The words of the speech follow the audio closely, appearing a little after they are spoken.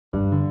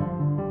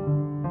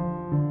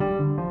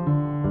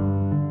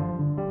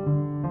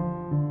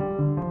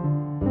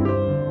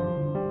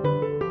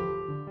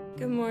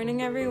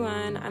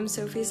I'm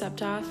Sophie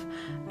Septoff.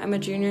 I'm a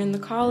junior in the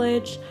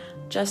college,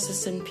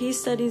 Justice and Peace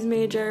Studies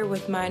major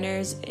with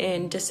minors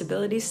in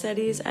Disability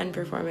Studies and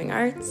Performing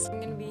Arts. I'm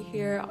going to be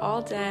here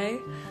all day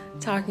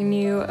talking to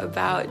you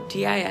about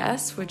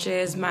DIS, which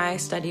is my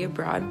study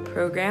abroad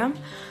program,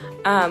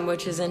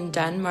 which is in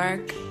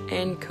Denmark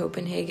and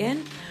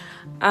Copenhagen,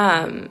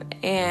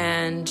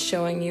 and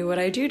showing you what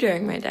I do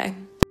during my day.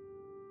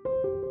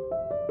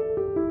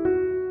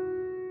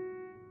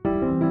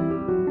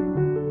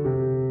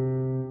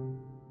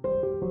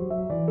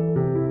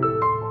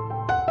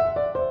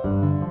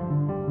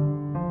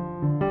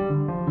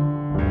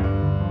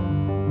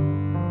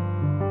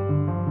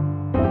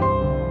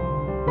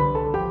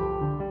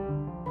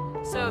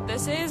 So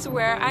this is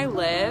where I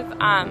live.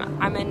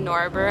 I'm in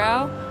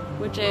Norborough,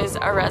 which is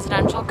a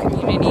residential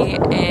community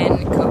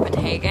in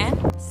Copenhagen.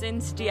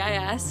 Since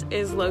DIS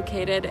is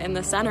located in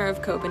the center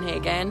of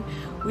Copenhagen,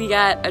 we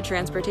get a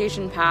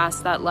transportation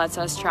pass that lets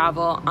us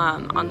travel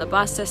on the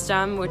bus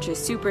system, which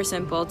is super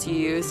simple to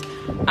use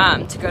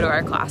to go to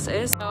our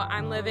classes. So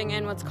I'm living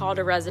in what's called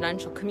a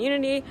residential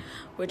community,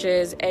 which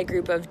is a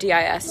group of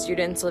DIS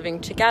students living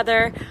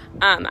together.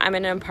 I'm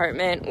in an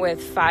apartment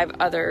with 5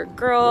 other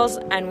girls,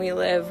 and we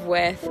live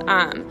with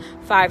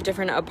 5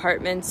 different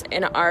apartments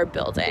in our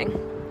building.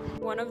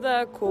 One of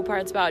the cool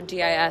parts about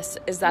DIS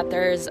is that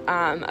there's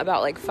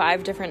about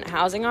 5 different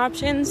housing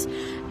options,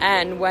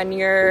 and when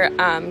you're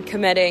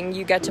committing,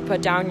 you get to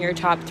put down your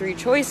top 3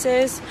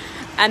 choices,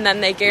 and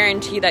then they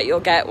guarantee that you'll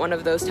get one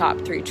of those top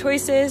 3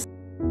 choices.